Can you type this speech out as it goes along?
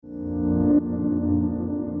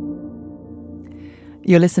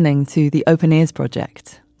You're listening to the Open Ears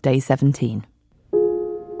Project, Day 17.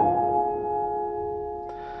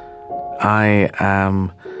 I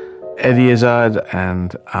am Eddie Izzard,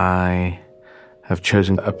 and I have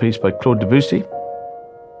chosen a piece by Clair de Debussy.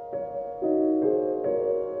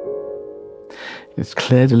 It's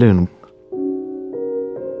Clair de Lune.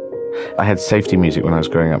 I had safety music when I was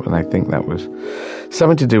growing up, and I think that was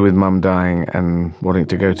something to do with Mum dying and wanting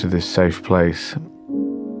to go to this safe place.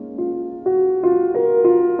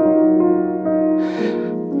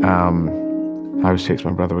 I was 6,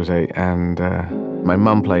 my brother was 8, and my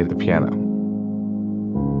mum played the piano.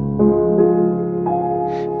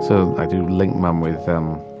 So I do link Mum with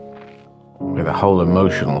a whole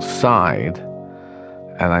emotional side,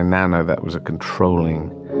 and I now know that was a controlling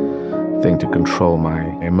thing to control my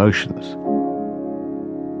emotions.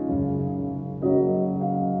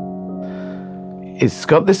 It's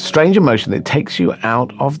got this strange emotion that takes you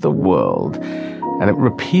out of the world, and it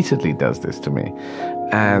repeatedly does this to me.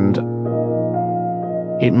 And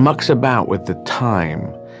it mucks about with the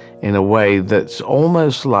time in a way that's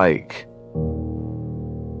almost like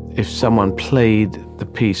if someone played the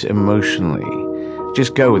piece emotionally.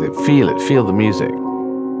 Just go with it, feel the music.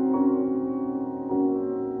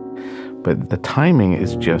 But the timing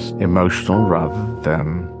is just emotional rather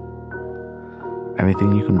than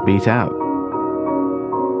anything you can beat out.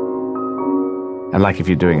 And like if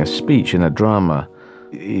you're doing a speech in a drama,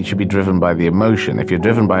 it should be driven by the emotion. If you're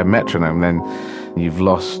driven by a metronome, then you've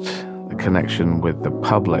lost the connection with the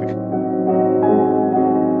public.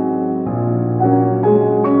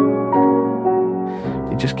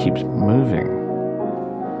 It just keeps moving.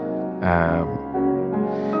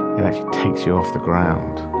 It actually takes you off the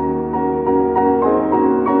ground.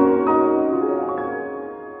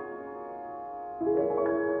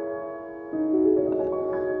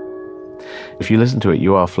 If you listen to it,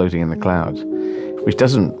 you are floating in the clouds, which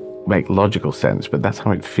doesn't make logical sense, but that's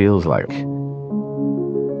how it feels like.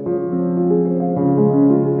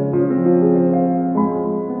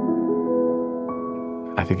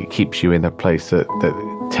 I think it keeps you in a place that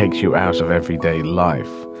takes you out of everyday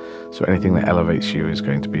life. So anything that elevates you is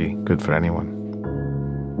going to be good for anyone.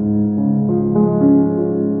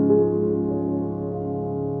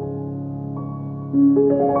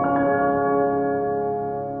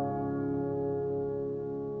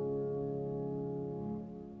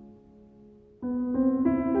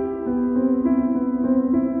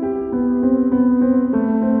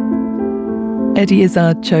 Eddie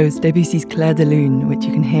Izzard chose Debussy's Clair de Lune, which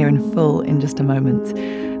you can hear in full in just a moment.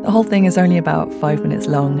 The whole thing is only about 5 minutes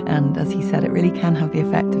long, and as he said, it really can have the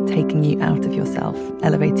effect of taking you out of yourself,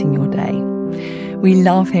 elevating your day. We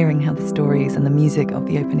love hearing how the stories and the music of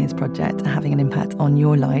the Open Ears Project are having an impact on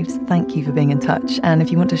your lives. Thank you for being in touch. And if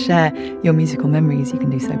you want to share your musical memories, you can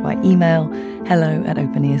do so by email,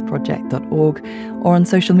 hello@openearsproject.org, or on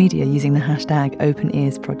social media using the hashtag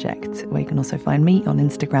OpenEarsProject, where you can also find me on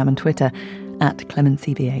Instagram and Twitter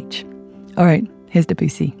 @ClemencyBH. All right, here's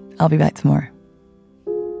Debussy. I'll be back tomorrow.